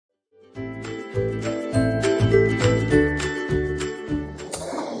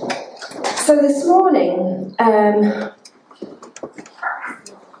So this morning, I'm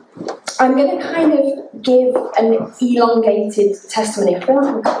going to kind of give an elongated testimony. I feel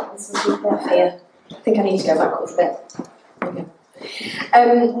like I'm cutting some people off here. I think I need to go backwards a bit. Okay.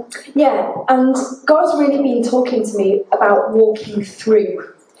 And God's really been talking to me about walking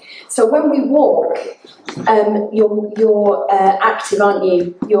through. So when we walk, you're active, aren't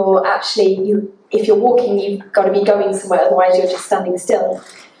you? If you're walking, you've got to be going somewhere, otherwise you're just standing still.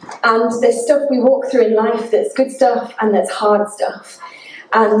 And there's stuff we walk through in life that's good stuff and that's hard stuff.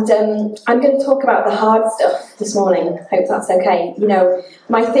 And I'm going to talk about the hard stuff this morning. Hope that's okay. You know,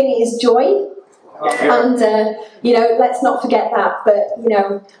 my thing is joy. And, let's not forget that. But,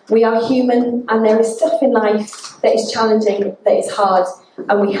 we are human and there is stuff in life that is challenging, that is hard,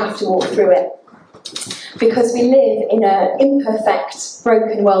 and we have to walk through it. Because we live in an imperfect,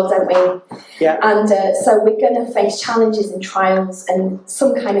 broken world, don't we? Yeah. And so we're going to face challenges and trials and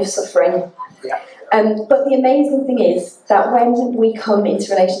some kind of suffering. Yeah. But the amazing thing is that when we come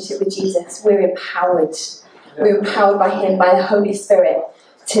into relationship with Jesus, we're empowered. Yeah. We're empowered by Him, by the Holy Spirit,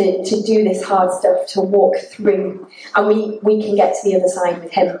 to do this hard stuff, to walk through. And we can get to the other side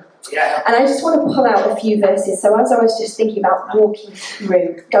with Him. Yeah. And I just want to pull out a few verses. So as I was just thinking about walking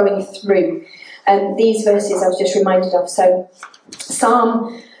through, going through, these verses I was just reminded of. So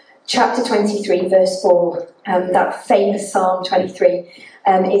Psalm chapter 23 verse 4, that famous Psalm 23,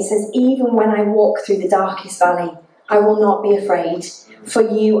 it says, "Even when I walk through the darkest valley, I will not be afraid, for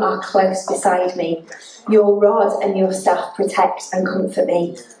you are close beside me. Your rod and your staff protect and comfort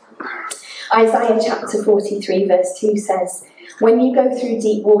me." Isaiah chapter 43 verse 2 says, "When you go through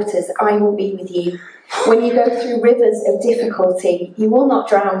deep waters, I will be with you. When you go through rivers of difficulty, you will not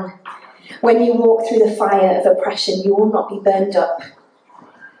drown. When you walk through the fire of oppression, you will not be burned up.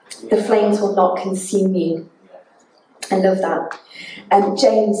 The flames will not consume you." I love that.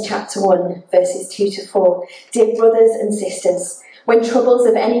 James chapter 1 verses 2 to 4. "Dear brothers and sisters, when troubles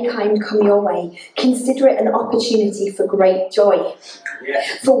of any kind come your way, consider it an opportunity for great joy. Yeah.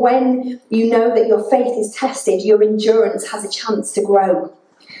 For when you know that your faith is tested, your endurance has a chance to grow.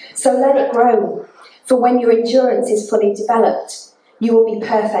 So let it grow. For when your endurance is fully developed, you will be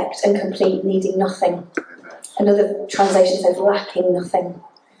perfect and complete, needing nothing." Another translation says, "lacking nothing."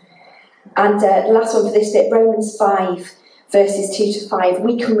 And the last one for this bit, Romans 5 verses 2 to 5.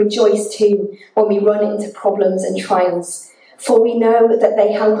 "We can rejoice too when we run into problems and trials. For we know that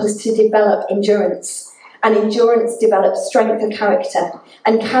they help us to develop endurance, and endurance develops strength of character,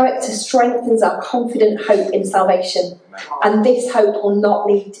 and character strengthens our confident hope in salvation. And this hope will not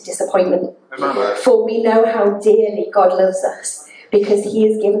lead to disappointment. For we know how dearly God loves us, because He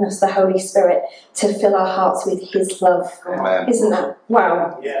has given us the Holy Spirit to fill our hearts with His love." Amen. Isn't that?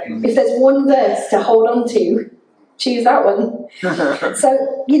 Wow. Yeah. If there's one verse to hold on to, choose that one. So,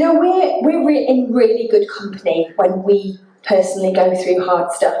 we're in really good company when we personally go through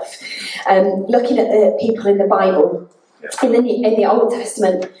hard stuff. Looking at the people in the Bible, in the Old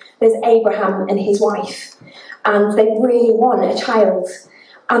Testament, there's Abraham and his wife, and they really want a child,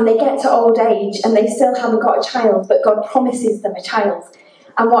 and they get to old age and they still haven't got a child, but God promises them a child.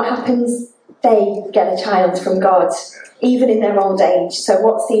 And what happens? They get a child from God, even in their old age. So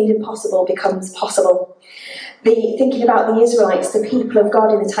what seemed impossible becomes possible. Thinking about the Israelites, the people of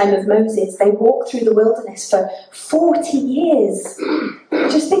God in the time of Moses, they walked through the wilderness for 40 years.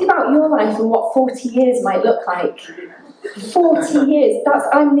 Just think about your life and what 40 years might look like. 40 years.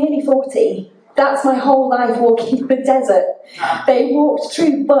 I'm nearly 40. That's my whole life walking the desert. They walked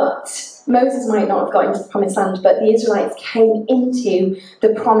through, but Moses might not have got into the promised land, but the Israelites came into the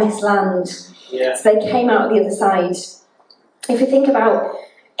promised land. Yeah. So they came out the other side. If you think about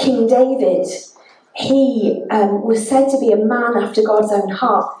King David, he was said to be a man after God's own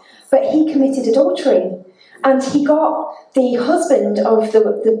heart, but he committed adultery. And he got the husband of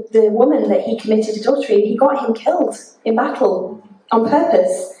the woman that he committed adultery, he got him killed in battle on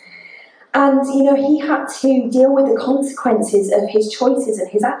purpose. And, he had to deal with the consequences of his choices and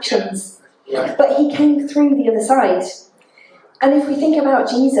his actions. Yeah. But he came through the other side. And if we think about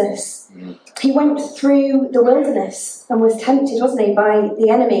Jesus, he went through the wilderness and was tempted, wasn't he, by the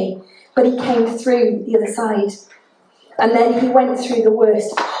enemy. But he came through the other side. And then he went through the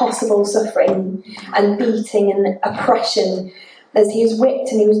worst possible suffering and beating and oppression as he was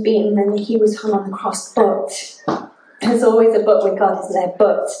whipped and he was beaten and he was hung on the cross. But there's always a but with God, isn't there?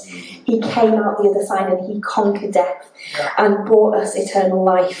 But he came out the other side and he conquered death and brought us eternal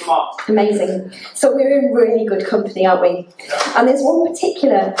life. Amazing. So we're in really good company, aren't we? And there's one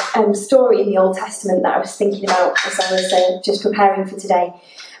particular story in the Old Testament that I was thinking about as I was just preparing for today.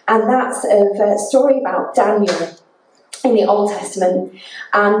 And that's a story about Daniel. in the Old Testament,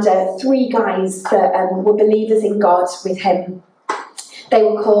 and 3 guys that were believers in God with him. They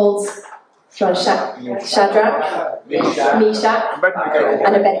were called Shadrach, Meshach,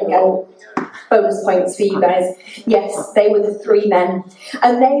 and Abednego. Bonus points for you guys. Yes, they were the 3 men,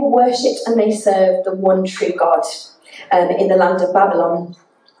 and they worshipped and they served the one true God in the land of Babylon.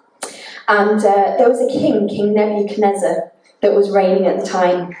 And there was a king, King Nebuchadnezzar, that was reigning at the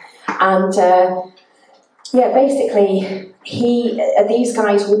time, and basically these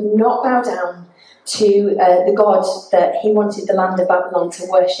guys would not bow down to the God that he wanted the land of Babylon to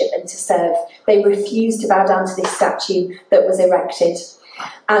worship and to serve. They refused to bow down to this statue that was erected.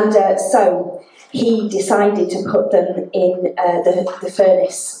 And so he decided to put them in the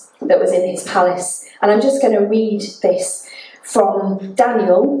furnace that was in his palace. And I'm just going to read this from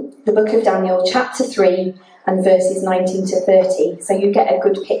Daniel, the book of Daniel, chapter 3 and verses 19 to 30. So you get a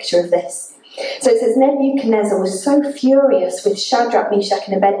good picture of this. So it says, Nebuchadnezzar was so furious with Shadrach, Meshach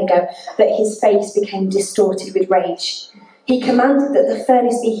and Abednego that his face became distorted with rage. He commanded that the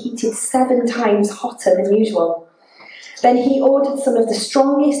furnace be heated 7 times hotter than usual. Then he ordered some of the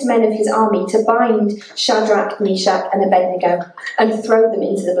strongest men of his army to bind Shadrach, Meshach and Abednego and throw them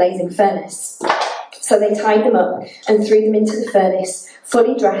into the blazing furnace. So they tied them up and threw them into the furnace,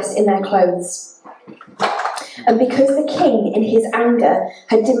 fully dressed in their clothes. And because the king, in his anger,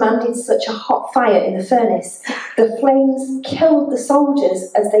 had demanded such a hot fire in the furnace, the flames killed the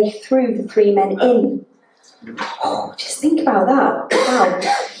soldiers as they threw the 3 men in. Oh, just think about that. Wow.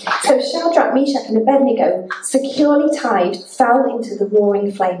 So Shadrach, Meshach and Abednego, securely tied, fell into the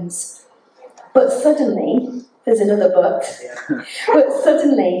roaring flames. But suddenly, there's another but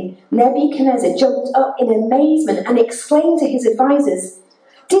suddenly Nebuchadnezzar jumped up in amazement and exclaimed to his advisors,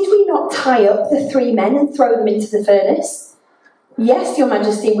 "Did we not tie up the 3 men and throw them into the furnace?" "Yes, your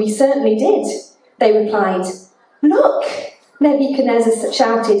majesty, we certainly did," they replied. "Look," Nebuchadnezzar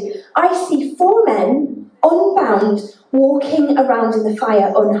shouted, "I see 4 men, unbound, walking around in the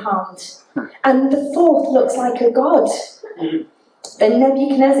fire unharmed. And the 4th looks like a god." Then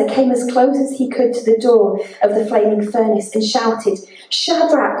Nebuchadnezzar came as close as he could to the door of the flaming furnace and shouted,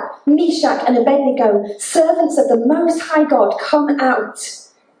 "Shadrach, Meshach and Abednego, servants of the Most High God, come out.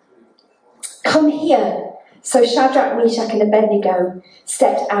 Come here." So Shadrach, Meshach and Abednego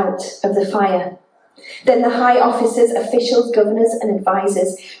stepped out of the fire. Then the high officers, officials, governors and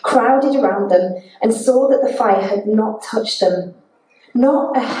advisors crowded around them and saw that the fire had not touched them.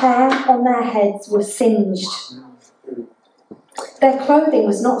 Not a hair on their heads was singed. Their clothing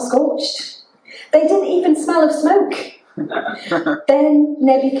was not scorched. They didn't even smell of smoke. Then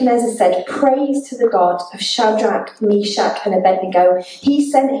Nebuchadnezzar said, "Praise to the God of Shadrach, Meshach and Abednego. He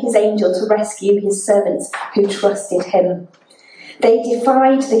sent his angel to rescue his servants who trusted him. They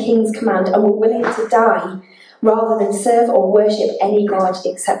defied the king's command and were willing to die rather than serve or worship any god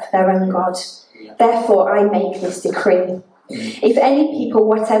except their own God. Therefore I make this decree. If any people,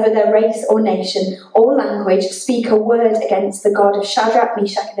 whatever their race or nation or language, speak a word against the God of Shadrach,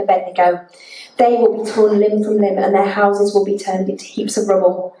 Meshach and Abednego, they will be torn limb from limb and their houses will be turned into heaps of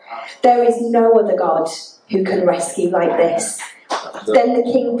rubble. There is no other God who can rescue like this." Then the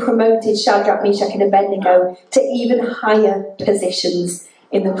king promoted Shadrach, Meshach and Abednego to even higher positions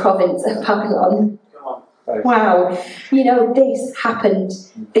in the province of Babylon. Wow. You know, this happened.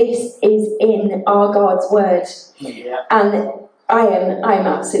 This is in our God's word. And I am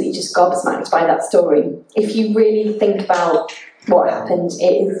absolutely just gobsmacked by that story. If you really think about what happened,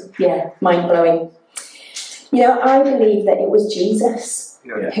 it is, mind-blowing. You know, I believe that it was Jesus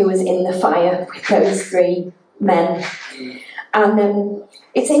who was in the fire with those 3 men. And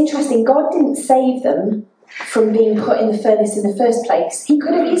it's interesting, God didn't save them from being put in the furnace in the first place. He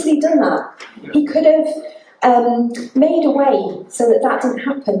could have easily done that. He could have made a way so that didn't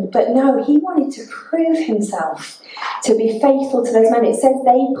happen. But no, he wanted to prove himself to be faithful to those men. It says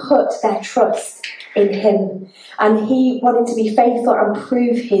they put their trust in him. And he wanted to be faithful and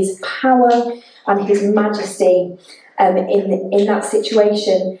prove his power and his majesty in that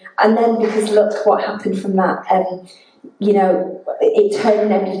situation. And then, because look what happened from that. It turned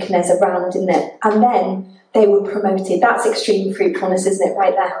Nebuchadnezzar around, didn't it? And then they were promoted. That's extreme fruitfulness, isn't it,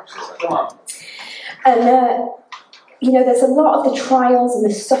 right there? And, there's a lot of the trials and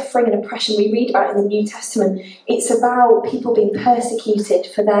the suffering and oppression we read about in the New Testament. It's about people being persecuted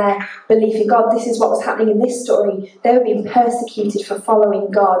for their belief in God. This is what was happening in this story. They were being persecuted for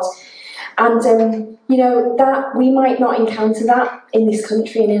following God. And, that we might not encounter that in this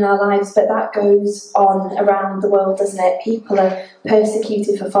country and in our lives, but that goes on around the world, doesn't it? People are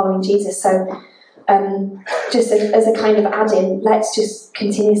persecuted for following Jesus. So just as a kind of add-in, let's just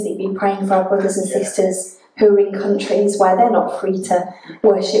continuously be praying for our brothers and sisters who are in countries where they're not free to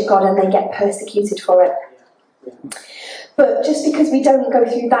worship God and they get persecuted for it. But just because we don't go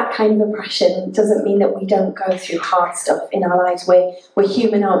through that kind of oppression doesn't mean that we don't go through hard stuff in our lives. We're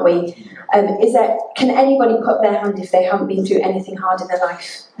human, aren't we? Can anybody put their hand if they haven't been through anything hard in their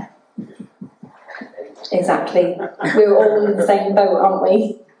life? Exactly. We're all in the same boat, aren't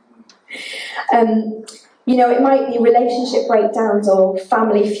we? It might be relationship breakdowns or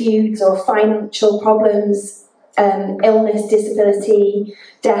family feuds or financial problems, illness, disability,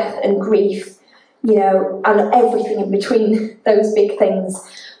 death and grief, and everything in between those big things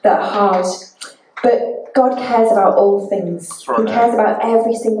that are hard. But God cares about all things. Right. He cares about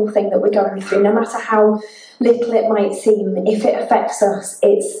every single thing that we're going through, no matter how little it might seem. If it affects us,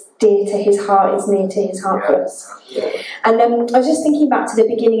 it's dear to his heart, it's near to his heart for us. And I was just thinking back to the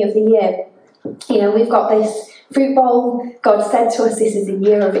beginning of the year. We've got this fruit bowl. God said to us this is a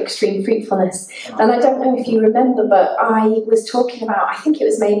year of extreme fruitfulness. And I don't know if you remember, but I was talking about, I think it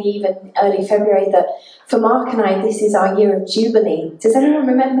was maybe even early February, that for Mark and I, this is our year of Jubilee. Does anyone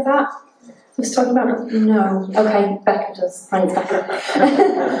remember that? I was talking about, no. Okay, Becca does. Thanks, Becca.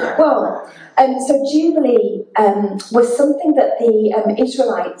 So Jubilee was something that the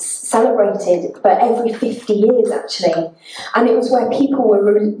Israelites celebrated, but every 50 years actually. And it was where people were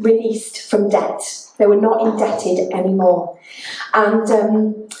released from debt. They were not indebted anymore.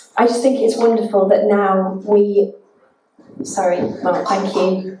 And I just think it's wonderful that now thank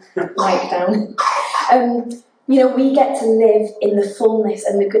you. Mic down. We get to live in the fullness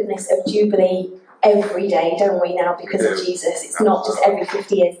and the goodness of Jubilee every day, don't we now, because of Jesus? It's not just every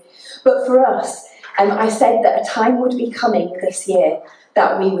 50 years. But for us, I said that a time would be coming this year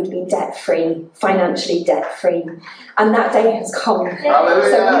that we would be debt-free, financially debt-free. And that day has come. Hallelujah.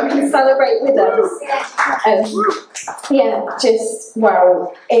 So you can celebrate with us.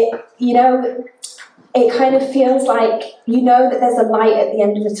 It kind of feels like that there's a light at the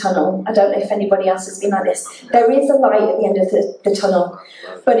end of the tunnel. I don't know if anybody else has been like this. There is a light at the end of the tunnel,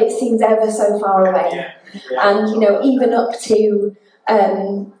 but it seems ever so far away. And, even up to,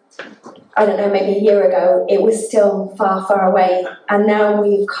 maybe a year ago, it was still far, far away. And now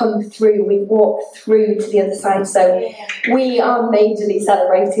we've come through, we've walked through to the other side. So we are majorly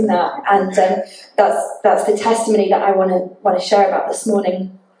celebrating that. And that's the testimony that I want to share about this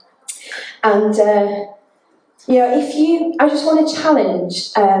morning. And, I just want to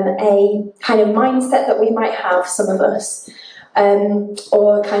challenge a kind of mindset that we might have, some of us,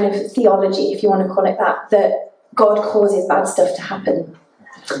 or kind of theology, if you want to call it that God causes bad stuff to happen.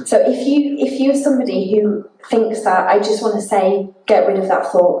 So if you're somebody who thinks that, I just want to say, get rid of that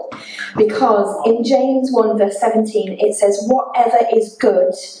thought. Because in James 1 verse 17, it says, whatever is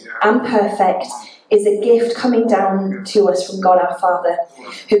good and perfect is a gift coming down to us from God our Father,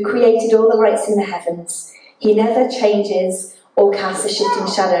 who created all the lights in the heavens. He never changes or casts a shifting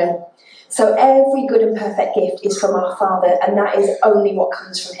shadow. So every good and perfect gift is from our Father, and that is only what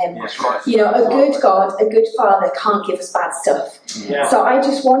comes from him. Right. A good God, a good Father can't give us bad stuff. Yeah. So I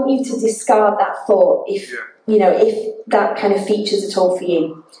just want you to discard that thought if that kind of features at all for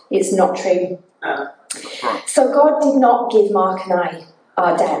you. It's not true. Right. So God did not give Mark and I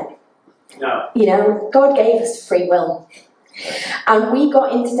our debt. No. God gave us free will. And we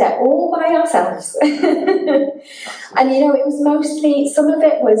got into debt all by ourselves. And it was mostly, some of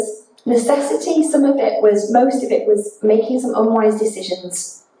it was necessity, most of it was making some unwise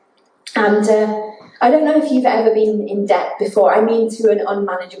decisions. And I don't know if you've ever been in debt before. I mean to an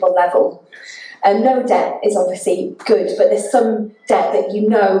unmanageable level. No debt is obviously good, but there's some debt that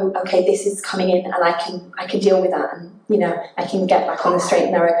okay, this is coming in and I can deal with that, and I can get back on the straight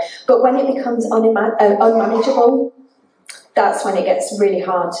and narrow. But when it becomes unmanageable, that's when it gets really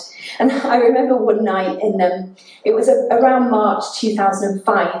hard. And I remember one night it was around March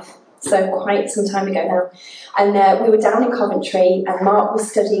 2005, so quite some time ago now, and we were down in Coventry, and Mark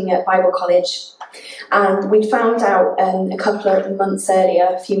was studying at Bible College. And we'd found out a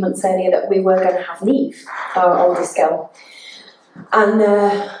few months earlier, that we were going to have Neve, our oldest girl. And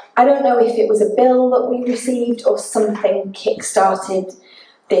I don't know if it was a bill that we received or something kick-started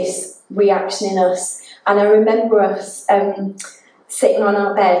this reaction in us. And I remember us sitting on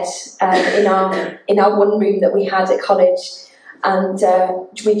our bed in our one room that we had at college, and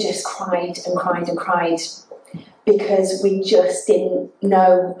we just cried and cried and cried, because we just didn't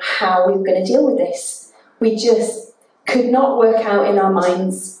know how we were going to deal with this. We just could not work out in our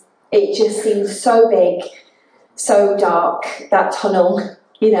minds. It just seemed so big, so dark, that tunnel,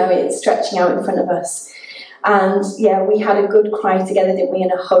 it's stretching out in front of us. And we had a good cry together, didn't we,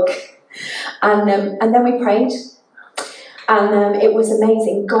 and a hug. And then we prayed. And it was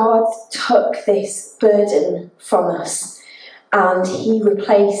amazing. God took this burden from us and he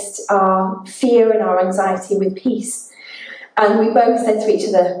replaced our fear and our anxiety with peace. And we both said to each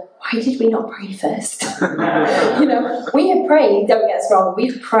other, why did we not pray first? We had prayed, don't get us wrong,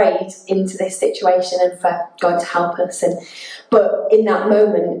 we've prayed into this situation and for God to help us. But in that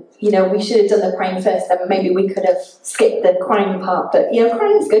moment, we should have done the praying first, then maybe we could have skipped the crying part. But,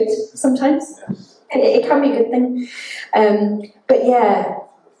 crying is good sometimes. It can be a good thing.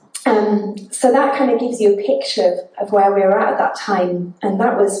 So that kind of gives you a picture of where we were at that time. And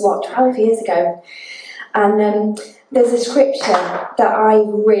that was, 12 years ago. And there's a scripture that I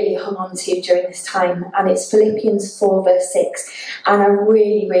really hung on to during this time, and it's Philippians 4 verse 6, and I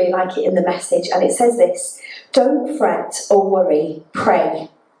really, really like it in the Message, and it says this: don't fret or worry, pray.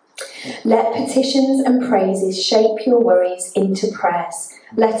 Let petitions and praises shape your worries into prayers,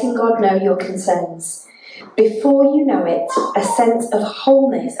 letting God know your concerns. Before you know it, a sense of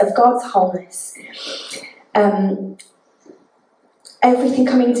wholeness, of God's wholeness, everything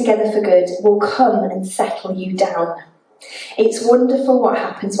coming together for good will come and settle you down. It's wonderful what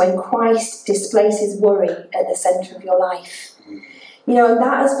happens when Christ displaces worry at the centre of your life. And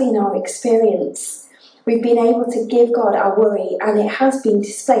that has been our experience. We've been able to give God our worry, and it has been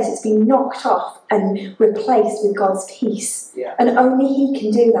displaced. It's been knocked off and replaced with God's peace. Yeah. And only he can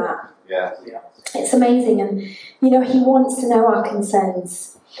do that. Yeah. It's amazing. And, he wants to know our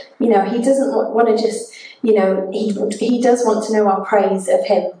concerns. He doesn't want to just... he does want to know our praise of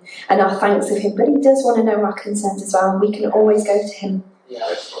him and our thanks of him, but he does want to know our concerns as well, and we can always go to him.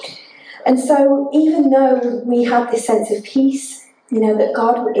 Yeah. And so even though we had this sense of peace, that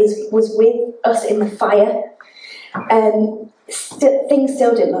God was with us in the fire, things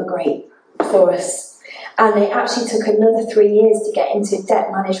still didn't look great for us. And it actually took another 3 years to get into a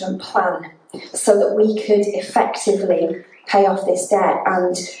debt management plan so that we could effectively pay off this debt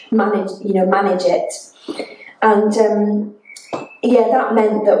and manage it. And that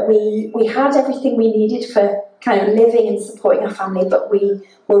meant that we had everything we needed for kind of living and supporting our family, but we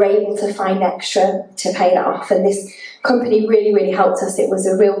were able to find extra to pay that off. And this company really, really helped us. It was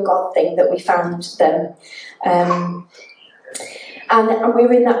a real God thing that we found them. And we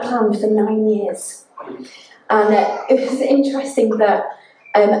were in that plan for 9 years. And it was interesting that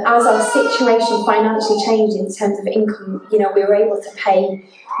as our situation financially changed in terms of income, we were able to pay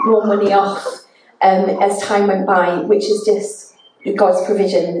more money off as time went by, which is just God's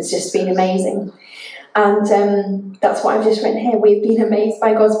provision. It's just been amazing. And that's what I've just written here. We've been amazed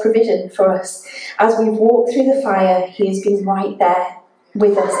by God's provision for us. As we've walked through the fire, he has been right there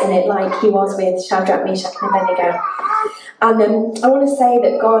with us in it, like he was with Shadrach, Meshach and Abednego. And I want to say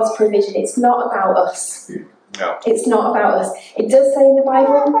that God's provision, it's not about us. No. It's not about us. It does say in the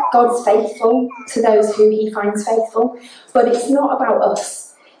Bible, God's faithful to those who he finds faithful, but it's not about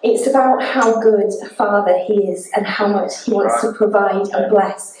us. It's about how good a father he is and how much he wants to provide and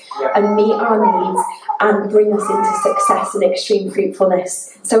bless and meet our needs and bring us into success and extreme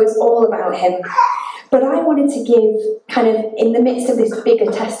fruitfulness. So it's all about him. But I wanted to give, kind of in the midst of this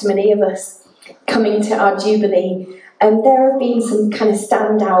bigger testimony of us coming to our Jubilee, there have been some kind of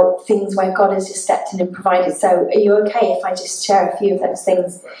standout things where God has just stepped in and provided. So are you okay if I just share a few of those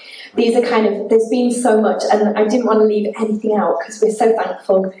things? These are there's been so much, and I didn't want to leave anything out because we're so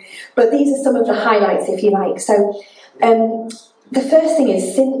thankful. But these are some of the highlights, if you like. So the first thing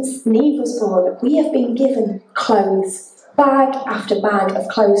is, since Neve was born, we have been given clothes, bag after bag of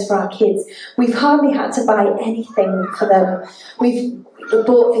clothes for our kids. We've hardly had to buy anything for them. We've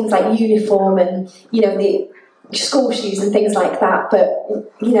bought things like uniform and, the school shoes and things like that. But,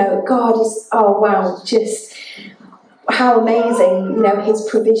 God is, just how amazing, his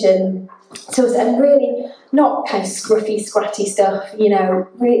provision to us. And really not kind of scruffy, scratty stuff,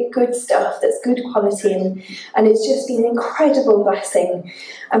 really good stuff that's good quality, and it's just been an incredible blessing.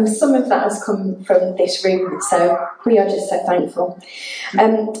 And some of that has come from this room, so we are just so thankful.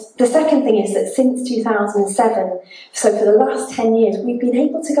 The second thing is that since 2007, so for the last 10 years, we've been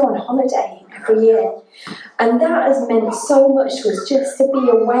able to go on holiday every year. And that has meant so much to us, just to be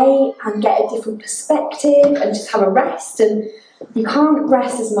away and get a different perspective and just have a rest. And you can't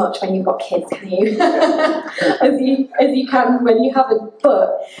rest as much when you've got kids, can you? as you can when you haven't.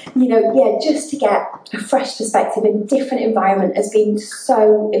 But, just to get a fresh perspective in a different environment has been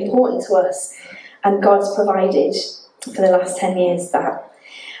so important to us. And God's provided for the last 10 years that.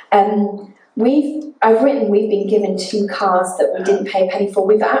 We've been given 2 cars that we didn't pay a penny for.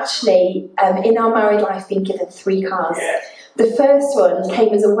 We've actually, in our married life, been given 3 cars. The first one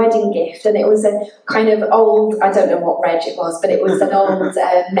came as a wedding gift, and it was a kind of old, I don't know what reg it was, but it was an old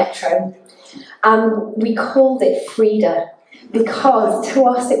Metro. And we called it Frida. because to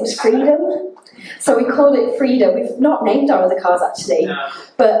us it was freedom. So we called it Frida. We've not named our other cars actually,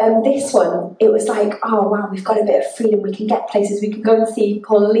 but this one, it was like, oh wow, we've got a bit of freedom. We can get places. We can go and see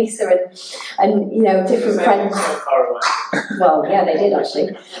Paul and Lisa and you know, different friends. Well, yeah, they did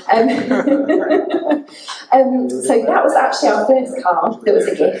actually. So that was actually our first car that was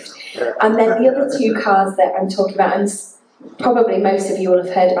a gift. And then the other two cars that I'm talking about, and probably most of you will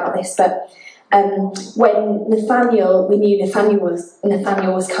have heard about this, but when Nathaniel, we knew Nathaniel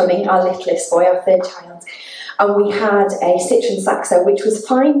was coming, our littlest boy, our third child, and we had a Citroen Saxo, which was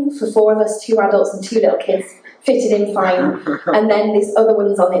fine for four of us, two adults and two little kids, fitted in fine, and then this other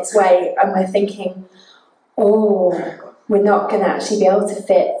one's on its way, and we're thinking, oh, we're not going to actually be able to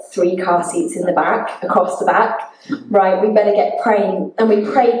fit 3 car seats in the back, across the back. Right, we better get praying. And we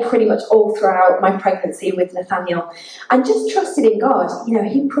prayed pretty much all throughout my pregnancy with Nathaniel and just trusted in God. You know,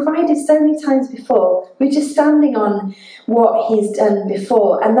 he provided so many times before. We're just standing on what he's done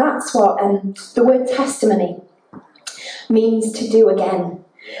before. And that's what the word testimony means, to do again.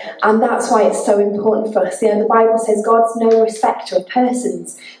 And that's why it's so important for us. You know, the Bible says God's no respecter of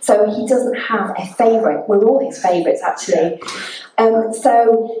persons. So he doesn't have a favourite. We're all his favourites, actually.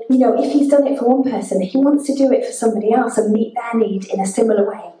 So, you know, if he's done it for one person, he wants to do it for somebody else and meet their need in a similar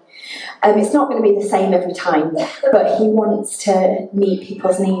way. It's not going to be the same every time, but he wants to meet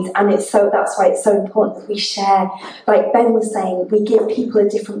people's needs, and that's why it's so important that we share. Like Ben was saying, we give people a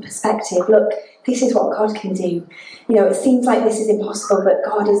different perspective. Look, this is what God can do. You know, it seems like this is impossible, but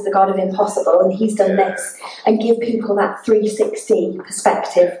God is the God of impossible, and he's done this. And give people that 360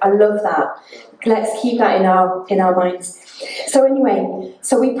 perspective. I love that. Let's keep that in our minds. So anyway,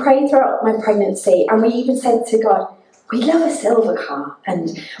 so we prayed throughout my pregnancy, and we even said to God, we love a silver car, and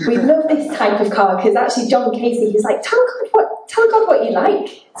we love this type of car, because actually John Casey, he's like, tell God what you like.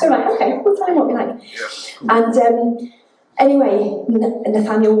 So we're like, okay, we'll tell him what we like. And anyway,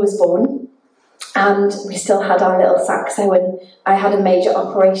 Nathaniel was born, and we still had our little Saxo, and I had a major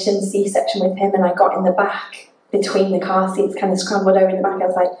operation, C-section with him, and I got in the back between the car seats, kind of scrambled over in the back. I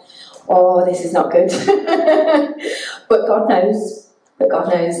was like, oh, this is not good. But God knows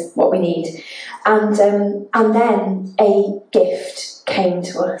what we need. And then a gift came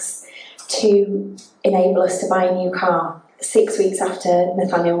to us to enable us to buy a new car 6 weeks after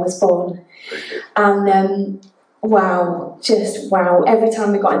Nathaniel was born. And wow, every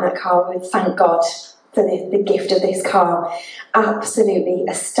time we got in that car, we would thank God for the gift of this car. Absolutely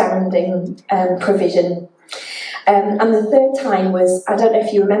astounding provision. And the third time was, I don't know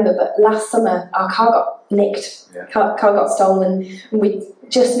if you remember, but last summer our car got nicked. Yeah. Car got stolen. We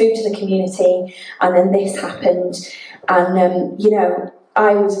just moved to the community, and then this happened. And, you know,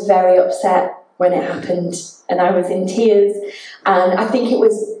 I was very upset when it happened, and I was in tears. And I think it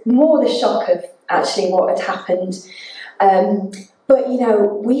was more the shock of actually what had happened. But, you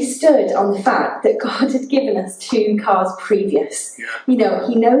know, we stood on the fact that God had given us 2 cars previous. Yeah. You know,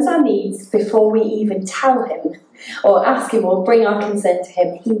 he knows our needs before we even tell him or ask him or bring our concern to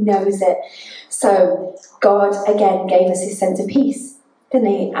him. He knows it. So God, again, gave us his sense of peace, didn't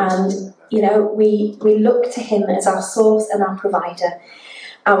he? And, you know, we look to him as our source and our provider.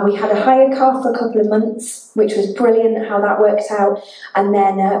 And we had a hired car for a couple of months, which was brilliant how that worked out. And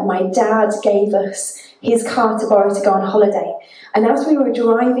then my dad gave us his car to borrow to go on holiday. And as we were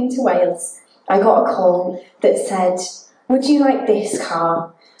driving to Wales, I got a call that said, would you like this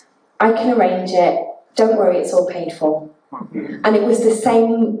car? I can arrange it. Don't worry, it's all paid for. And it was the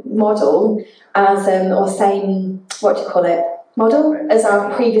same model as, or same, model as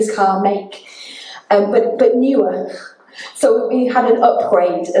our previous car make, but newer. So we had an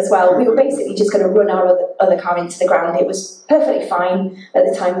upgrade as well. We were basically just going to run our other car into the ground. It was perfectly fine at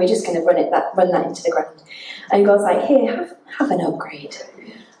the time. We were just going to run that into the ground. And God's like, here, have an upgrade.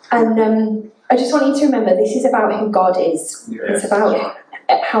 And I just want you to remember, this is about who God is. Yeah. It's about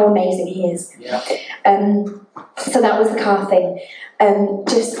how amazing he is. Yeah. So that was the car thing.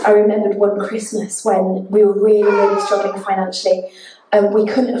 I remembered one Christmas when we were really, really struggling financially. We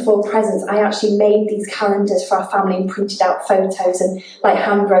couldn't afford presents. I actually made these calendars for our family and printed out photos and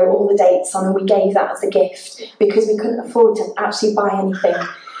hand wrote all the dates on, and we gave that as a gift because we couldn't afford to actually buy anything.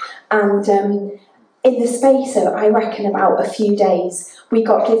 And in the space of, I reckon, about a few days, we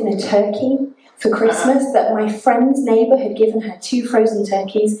got given a turkey for Christmas that my friend's neighbour had given her 2 frozen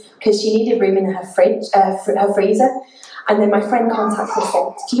turkeys because she needed room in her her freezer. And then my friend contacted us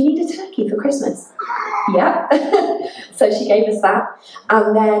and said, do you need a turkey for Christmas? Yeah. So she gave us that.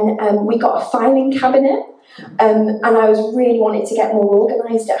 And then we got a filing cabinet. And I was really wanting to get more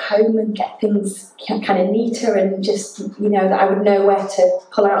organised at home and get things kind of neater and just, you know, that I would know where to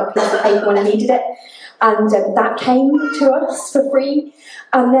pull out a piece of paper when I needed it. and that came to us for free.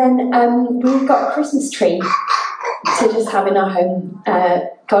 And then we got a Christmas tree to just have in our home.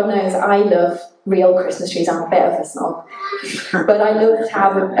 God knows I love real Christmas trees. I'm a bit of a snob, but I love to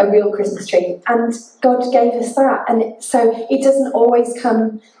have a real Christmas tree, and God gave us that. And so it doesn't always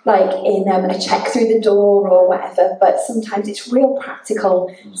come like in a check through the door or whatever, but sometimes it's real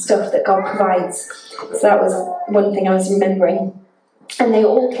practical stuff that God provides. So that was one thing I was remembering. And they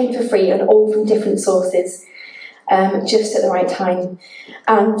all came for free and all from different sources, just at the right time.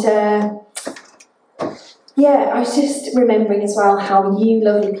 And I was just remembering as well how you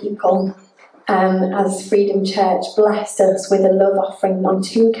lovely people as Freedom Church blessed us with a love offering on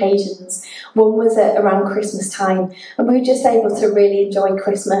 2 occasions. One was around Christmas time, and we were just able to really enjoy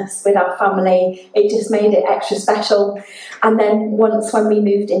Christmas with our family. It just made it extra special. And then once when we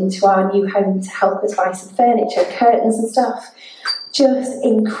moved into our new home to help us buy some furniture, curtains and stuff, just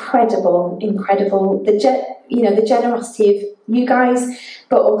incredible. The generosity of you guys,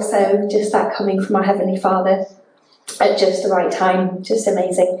 but also just that coming from our Heavenly Father at just the right time. Just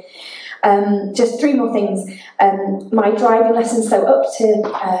amazing. Just 3 more things. My driving lessons, so up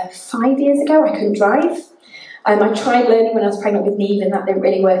to 5 years ago, I couldn't drive. I tried learning when I was pregnant with Neve, and that didn't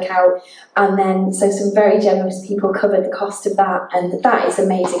really work out. And then, so some very generous people covered the cost of that, and that is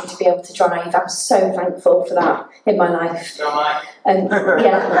amazing to be able to drive. I'm so thankful for that in my life.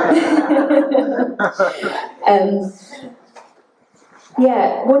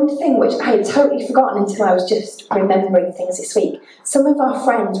 One thing which I had totally forgotten until I was just remembering things this week. Some of our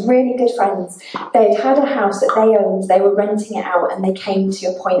friends, really good friends, they'd had a house that they owned, they were renting it out, and they came to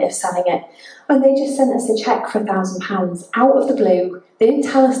a point of selling it. And they just sent us a cheque for £1,000 out of the blue. They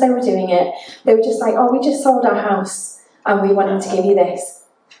didn't tell us they were doing it. They were just like, oh, we just sold our house and we wanted to give you this.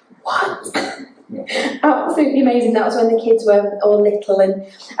 What? Absolutely amazing. That was when the kids were all little, and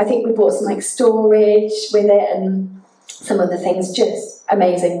I think we bought some like storage with it and some other things. Just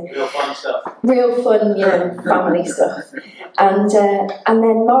amazing. Real fun stuff. Real fun, family stuff. And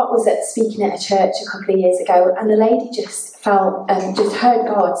then Mark was speaking at a church a couple of years ago, and the lady just just heard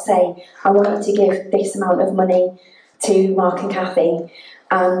God say, I want you to give this amount of money to Mark and Kathy.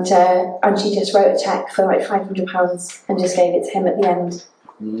 And she just wrote a cheque for like £500 and just gave it to him at the end.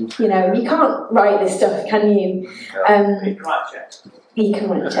 You you can't write this stuff, can you? You can write a cheque. You can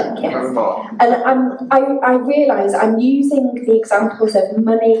write a cheque, yes. And I realise I'm using the examples of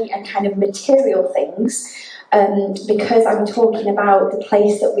money and kind of material things because I'm talking about the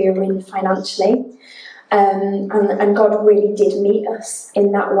place that we're in financially. And God really did meet us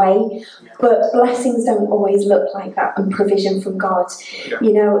in that way. But blessings don't always look like that, and provision from God.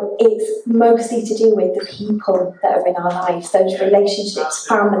 It's mostly to do with the people that are in our lives, those relationships,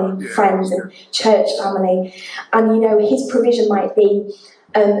 family, friends, and church family. And, His provision might be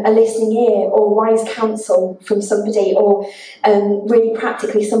a listening ear or wise counsel from somebody, or really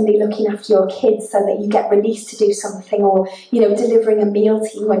practically somebody looking after your kids so that you get released to do something, or delivering a meal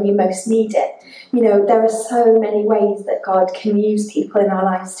to you when you most need it. There are so many ways that God can use people in our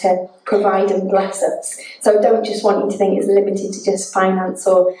lives to provide and bless us. So I don't just want you to think it's limited to just finance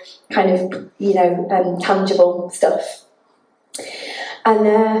or kind of tangible stuff. And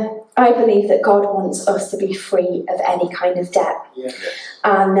I believe that God wants us to be free of any kind of debt. Yeah.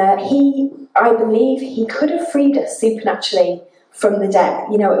 And I believe He could have freed us supernaturally from the debt.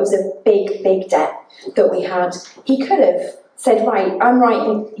 It was a big, big debt that we had. He could have said, right, I'm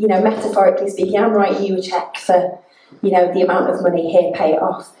writing, metaphorically speaking, I'm writing you a cheque for, the amount of money here, pay it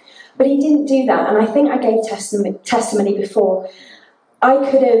off. But He didn't do that. And I think I gave testimony before. I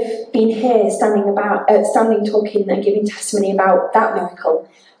could have been here standing talking and giving testimony about that miracle.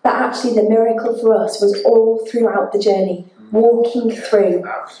 But actually the miracle for us was all throughout the journey. Walking through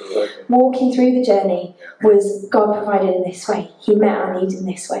the journey was God provided in this way. He met our need in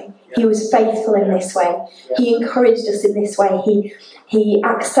this way. He was faithful in this way. He encouraged us in this way. He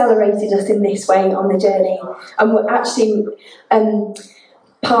accelerated us in this way on the journey. And we're actually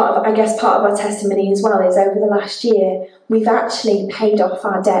part of our testimony as well is over the last year we've actually paid off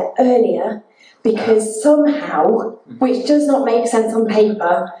our debt earlier, because somehow, which does not make sense on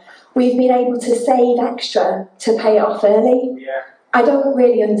paper, we've been able to save extra to pay it off early. Yeah. I don't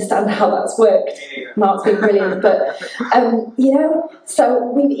really understand how that's worked. Mark's been brilliant, but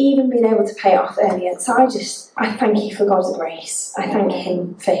so we've even been able to pay it off earlier. So I thank you for God's grace. I thank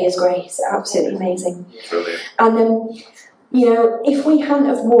Him for His grace. Absolutely amazing. Brilliant. And if we hadn't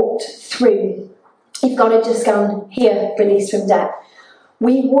have walked through, if God had just gone, here, released from debt,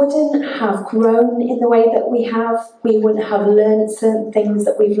 we wouldn't have grown in the way that we have. We wouldn't have learned certain things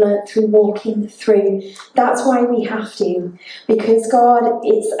that we've learned through walking through. That's why we have to, because God,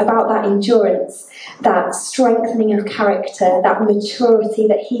 it's about that endurance, that strengthening of character, that maturity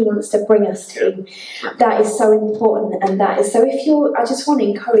that He wants to bring us to. That is so important, and that is so. I just want to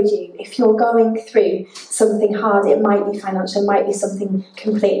encourage you, if you're going through something hard, it might be financial, it might be something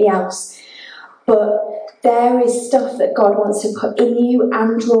completely else, but there is stuff that God wants to put in you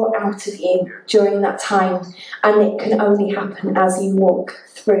and draw out of you during that time, and it can only happen as you walk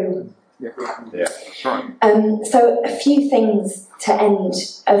through. Yeah, that's right. So a few things to end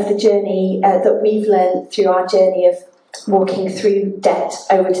of the journey that we've learned through our journey of walking through debt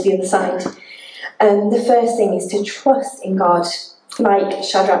over to the other side. The first thing is to trust in God, like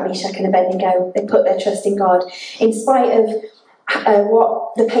Shadrach, Meshach and Abednego. They put their trust in God in spite of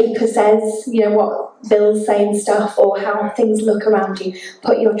what the paper says, what bills say and stuff, or how things look around you.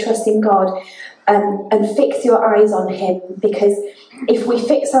 Put your trust in God and fix your eyes on Him, because if we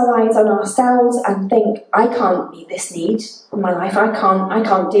fix our eyes on ourselves and think, I can't meet this need in my life, I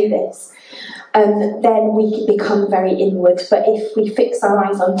can't do this, then we become very inward. But if we fix our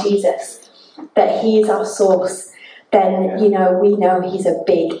eyes on Jesus, that He is our source, then we know He's a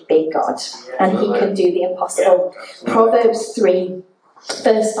big, big God, and He can do the impossible. Proverbs 3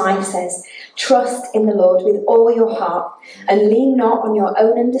 verse 5 says, trust in the Lord with all your heart, and lean not on your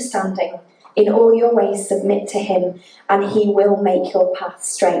own understanding. In all your ways submit to Him, and He will make your path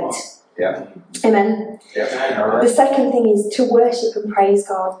straight. Yeah. Amen. Yeah. The second thing is to worship and praise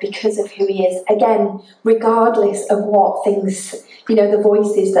God because of who He is. Again, regardless of what things, the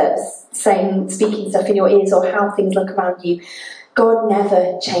voices that's speaking stuff in your ears, or how things look around you, God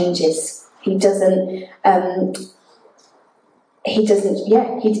never changes. He doesn't. He's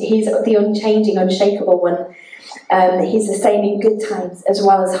the unchanging, unshakable one. He's the same in good times as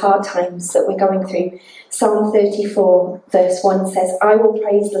well as hard times that we're going through. Psalm 34 verse 1 says, I will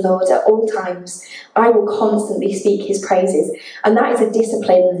praise the Lord at all times. I will constantly speak His praises. And that is a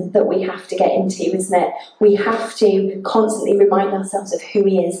discipline that we have to get into, isn't it? We have to constantly remind ourselves of who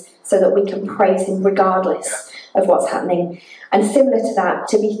He is so that we can praise Him regardless of what's happening. And similar to that,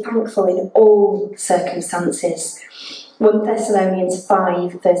 to be thankful in all circumstances. 1 Thessalonians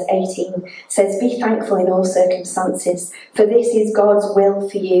 5 verse 18 says, be thankful in all circumstances, for this is God's will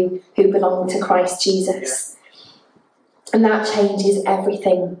for you who belong to Christ Jesus. And that changes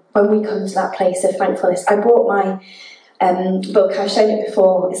everything when we come to that place of thankfulness. I brought my book, I've shown it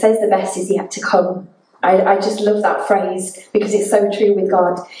before. It says the best is yet to come. I just love that phrase because it's so true with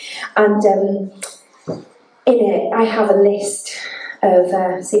God. And in it I have a list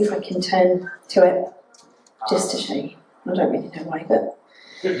of, see if I can turn to it just to show you. I don't really know why, but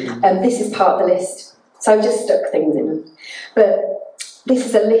this is part of the list. So I've just stuck things in them. But this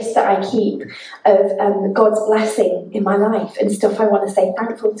is a list that I keep of God's blessing in my life and stuff I want to say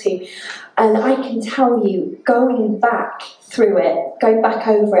thankful to. And I can tell you, going back through it, going back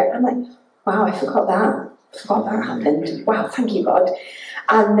over it, I'm like, wow, I forgot that happened. Wow, thank you, God.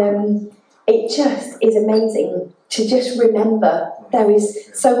 And it just is amazing to just remember. There is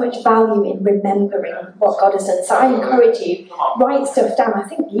so much value in remembering what God has done. So I encourage you, write stuff down. I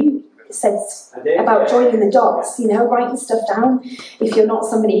think you said about joining the dots, writing stuff down. If you're not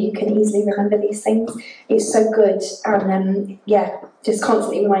somebody who can easily remember these things, it's so good. And just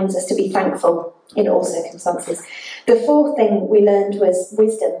constantly reminds us to be thankful in all circumstances. The fourth thing we learned was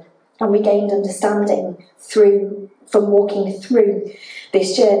wisdom, and we gained understanding from walking through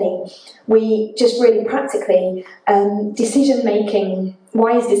this journey. We just really practically, decision-making,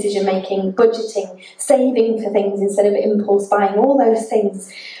 wise decision-making, budgeting, saving for things instead of impulse buying, all those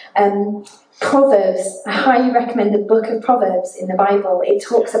things. Proverbs, I highly recommend the book of Proverbs in the Bible. It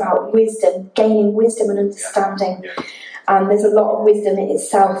talks about wisdom, gaining wisdom and understanding. And there's a lot of wisdom in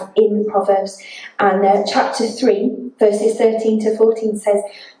itself in Proverbs. And chapter 3, verses 13 to 14 says,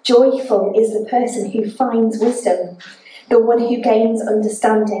 joyful is the person who finds wisdom, the one who gains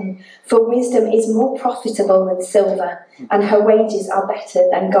understanding, for wisdom is more profitable than silver, and her wages are better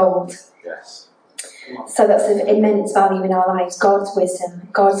than gold. Yes. So that's of immense value in our lives, God's wisdom,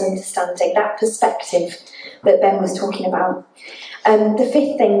 God's understanding, that perspective that Ben was talking about. The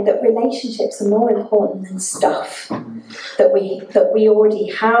fifth thing, that relationships are more important than stuff that we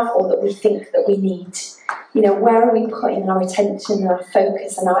already have or that we think that we need. Where are we putting our attention and our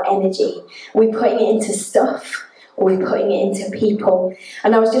focus and our energy? Are we putting it into stuff? Or we're putting it into people?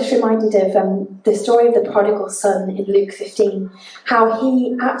 And I was just reminded of the story of the prodigal son in Luke 15, how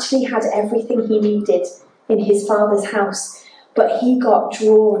he actually had everything he needed in his father's house, but he got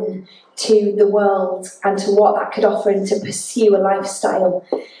drawn to the world and to what that could offer and to pursue a lifestyle.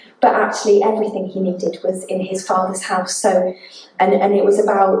 But actually everything he needed was in his Father's house. So, and it was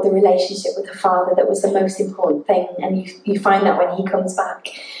about the relationship with the Father that was the most important thing. And you find that when he comes back.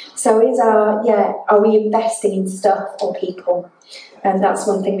 So are we investing in stuff or people? And that's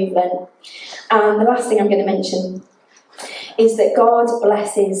one thing we've learned. And the last thing I'm going to mention is that God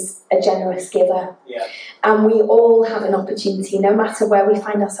blesses a generous giver. Yeah. And we all have an opportunity, no matter where we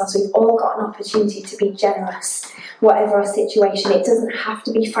find ourselves, we've all got an opportunity to be generous, whatever our situation. It doesn't have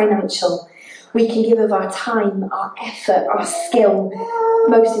to be financial. We can give of our time, our effort, our skill,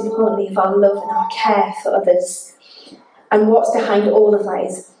 most importantly of our love and our care for others. And what's behind all of that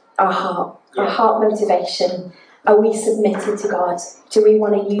is our heart motivation. Are we submitted to God? Do we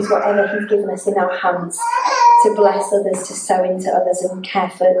want to use whatever he's given us in our hands to bless others, to sow into others and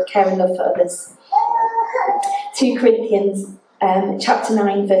care and love for others? 2 Corinthians chapter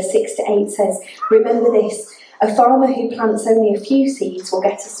 9 verse 6 to 8 says, "Remember this, a farmer who plants only a few seeds will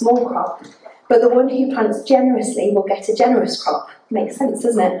get a small crop, but the one who plants generously will get a generous crop." Makes sense,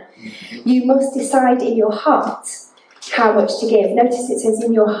 doesn't it? You must decide in your heart how much to give. Notice it says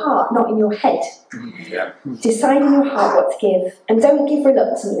in your heart, not in your head. Yeah. Decide in your heart what to give, and don't give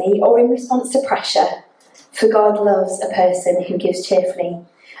reluctantly or in response to pressure, for God loves a person who gives cheerfully,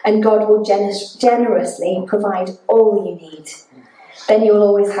 and God will generously provide all you need. Then you'll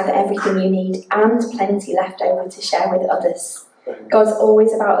always have everything you need and plenty left over to share with others. God's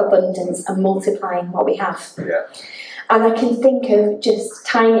always about abundance and multiplying what we have. Yeah. And I can think of, just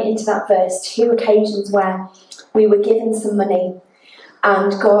tying it into that verse, 2 occasions where we were given some money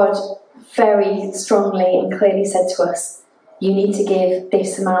and God very strongly and clearly said to us, you need to give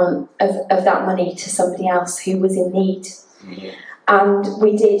this amount of that money to somebody else who was in need. Mm-hmm. And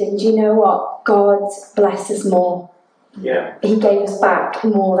we did, and do you know what? God blessed us more. Yeah. He gave us back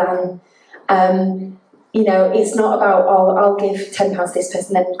more than, it's not about, I'll give £10 to this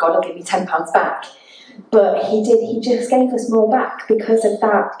person, then God will give me £10 back. But he just gave us more back because of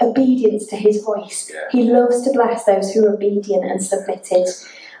that obedience to his voice. Yeah. He loves to bless those who are obedient and submitted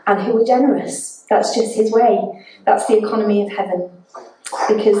and who are generous. That's just his way. That's the economy of heaven,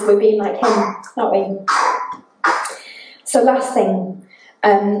 because we're being like him, aren't we? So last thing,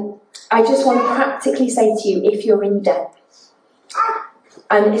 I just want to practically say to you, if you're in debt,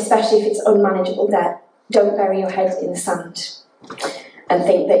 and especially if it's unmanageable debt, don't bury your head in the sand and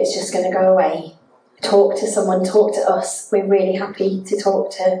think that it's just going to go away. Talk to someone, talk to us. We're really happy to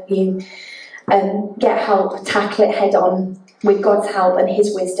talk to you. Get help, tackle it head on with God's help and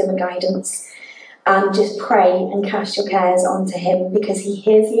his wisdom and guidance. And just pray and cast your cares onto him, because he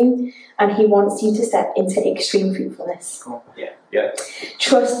hears you and he wants you to step into extreme fruitfulness. Cool. Yeah. Yeah.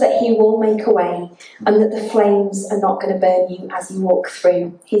 Trust that he will make a way and that the flames are not going to burn you as you walk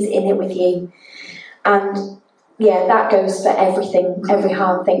through. He's in it with you. And yeah, that goes for everything, every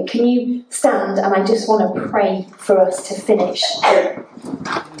hard thing. Can you stand? And I just want to pray for us to finish. In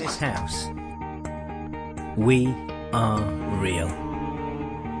this house, we are real.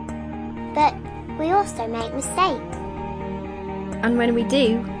 But we also make mistakes. And when we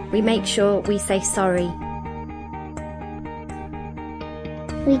do, we make sure we say sorry.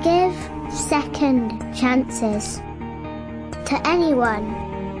 We give second chances to anyone.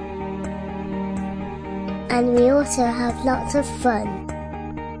 And we also have lots of fun.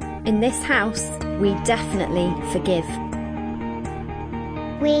 In this house, we definitely forgive.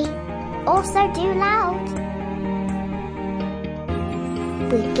 We also do loud.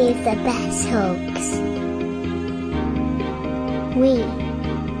 We give the best hugs. We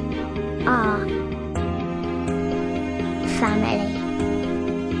are family.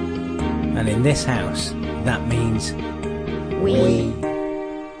 And in this house, that means we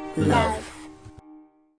love.